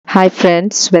Hi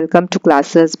friends, welcome two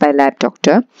classes bye lab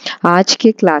doctor. आज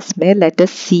के class में let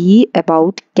us see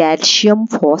about calcium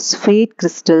phosphate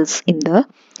crystals in the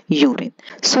urine.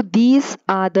 So these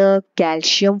are the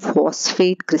calcium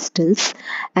phosphate crystals,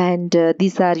 and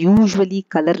these are usually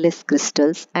colorless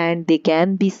crystals, and they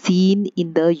can be seen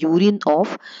in the urine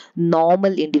of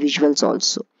normal individuals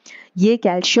also. ये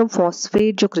calcium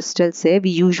phosphate जो crystals है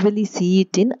we usually see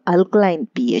it in alkaline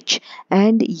pH,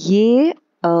 and ये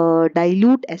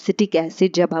dilute acetic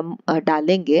acid जब हम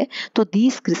डालेंगे तो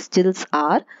these crystals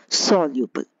are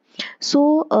soluble. So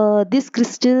these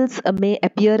crystals may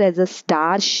appear as a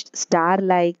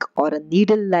star-like or a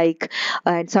needle-like,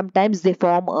 and sometimes they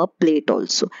form a plate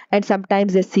also. And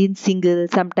sometimes they're seen single,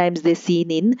 sometimes they're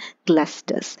seen in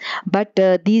clusters. But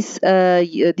these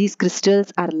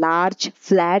crystals are large,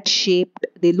 flat-shaped.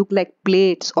 They look like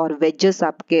plates or wedges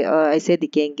आपके ऐसे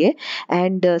दिखेंगे.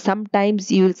 And sometimes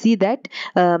you will see that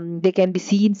they can be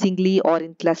seen singly or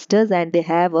in clusters, and they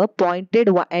have a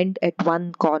pointed end at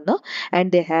one corner,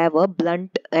 and they have a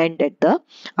blunt end at the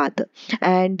other,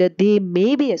 and they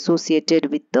may be associated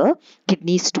with the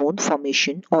kidney stone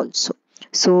formation also.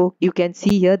 So you can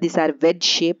see here these are wedge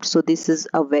shaped. So this is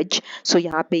a wedge. So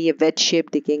यहाँ पे ये wedge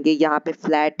shape दिखेंगे, यहाँ पे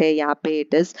flat है, यहाँ पे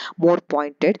it is more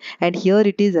pointed, and here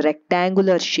it is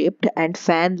rectangular shaped and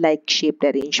fan like shaped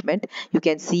arrangement. You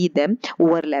can see them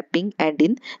overlapping and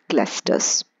in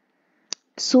clusters.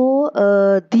 So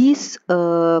these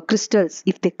crystals,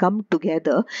 if they come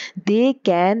together, they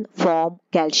can form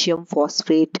calcium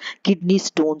phosphate kidney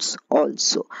stones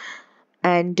also.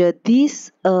 And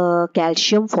these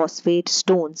calcium phosphate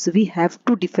stones, we have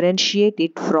to differentiate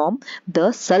it from the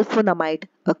sulfonamide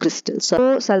crystals. So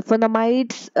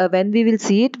sulfonamides, when we will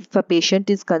see it, if a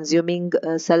patient is consuming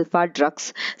sulfa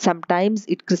drugs, sometimes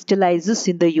it crystallizes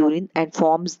in the urine and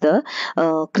forms the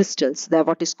crystals, that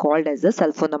what is called as the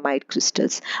sulfonamide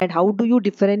crystals. And how do you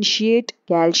differentiate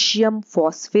calcium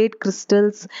phosphate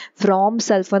crystals from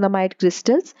sulfonamide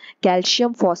crystals?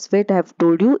 Calcium phosphate, I have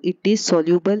told you, it is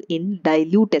soluble in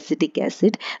dilute acetic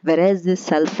acid, whereas the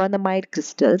sulfonamide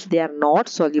crystals, they are not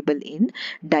soluble in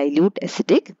dilute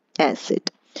acetic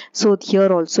acid. So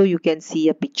here also you can see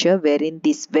a picture wherein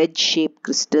these wedge shaped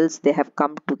crystals, they have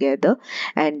come together,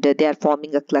 and they are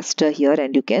forming a cluster here,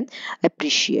 and you can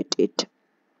appreciate it.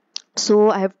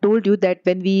 So I have told you that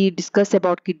when we discuss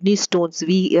about kidney stones,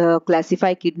 we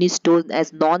classify kidney stone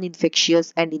as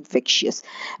non-infectious and infectious.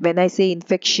 When I say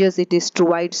infectious, it is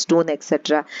struvite stone,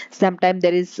 etc. Sometimes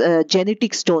there is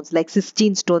genetic stones like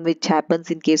cystine stone, which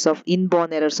happens in case of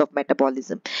inborn errors of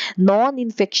metabolism.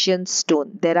 Non-infection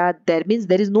stone, there means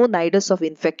there is no nidus of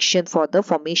infection for the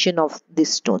formation of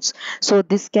these stones. So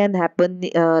this can happen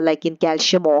like in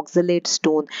calcium oxalate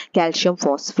stone, calcium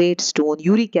phosphate stone,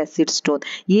 uric acid stone.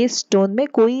 ये stone में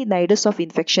कोई नाइडस of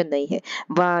infection नहीं है,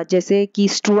 जैसे कि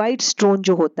स्ट्रूवाइड stone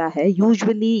जो होता है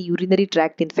यूजुअली यूरिनरी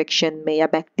ट्रैक्ट इन्फेक्शन में या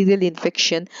बैक्टीरियल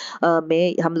इन्फेक्शन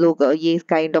में हम लोग ये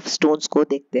काइंड ऑफ स्टोन्स को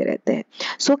देखते रहते हैं.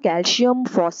 So calcium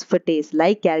phosphatase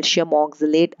like calcium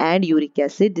oxalate and uric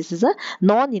acid, this is a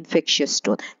non infectious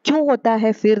stone. क्यों होता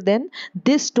है फिर? Then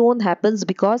this stone happens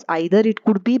because either it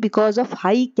could be because of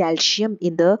high calcium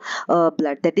in the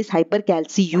blood, that is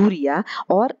hypercalciuria,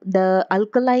 or the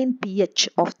alkaline pH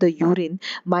of the urine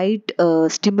might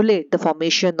stimulate the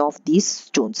formation of these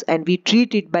stones, and we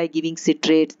treat it by giving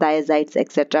citrates, thiazides,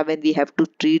 etc. when we have to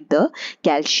treat the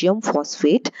calcium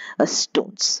phosphate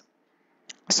stones.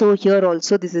 So here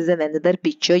also this is another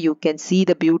picture. You can see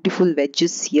the beautiful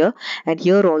wedges here, and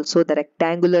here also the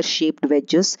rectangular shaped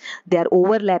wedges, they are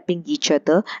overlapping each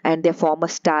other and they form a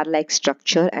star like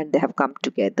structure, and they have come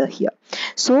together here.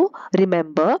 So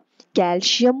remember,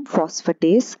 calcium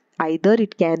phosphatase, either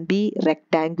it can be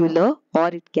rectangular or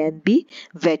it can be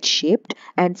wedge shaped,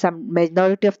 and some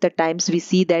majority of the times we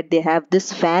see that they have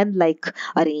this fan like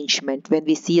arrangement. When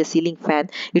we see a ceiling fan,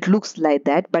 it looks like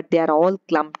that, but they are all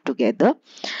clumped together,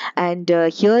 and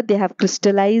here they have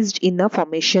crystallized in a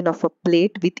formation of a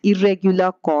plate with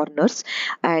irregular corners,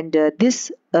 and this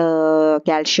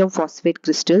calcium phosphate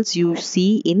crystals you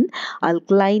see in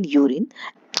alkaline urine.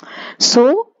 So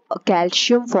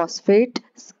calcium phosphate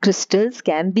crystals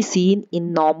can be seen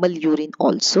in normal urine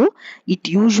also. It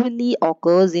usually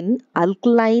occurs in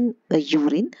alkaline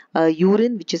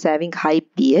urine which is having high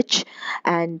pH,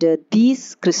 and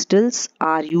these crystals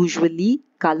are usually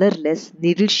colorless,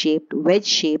 needle shaped, wedge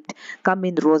shaped, come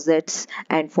in rosettes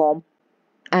and form,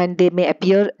 and they may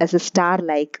appear as a star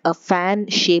like a fan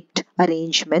shaped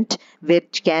arrangement,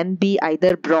 which can be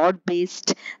either broad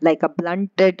based like a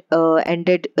blunted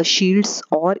ended shields,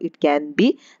 or it can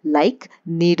be like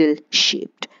needle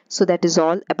shaped. So that is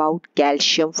all about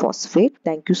calcium phosphate.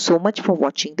 Thank you so much for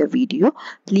watching the video.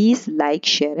 Please like,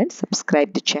 share and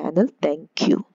subscribe the channel. Thank you.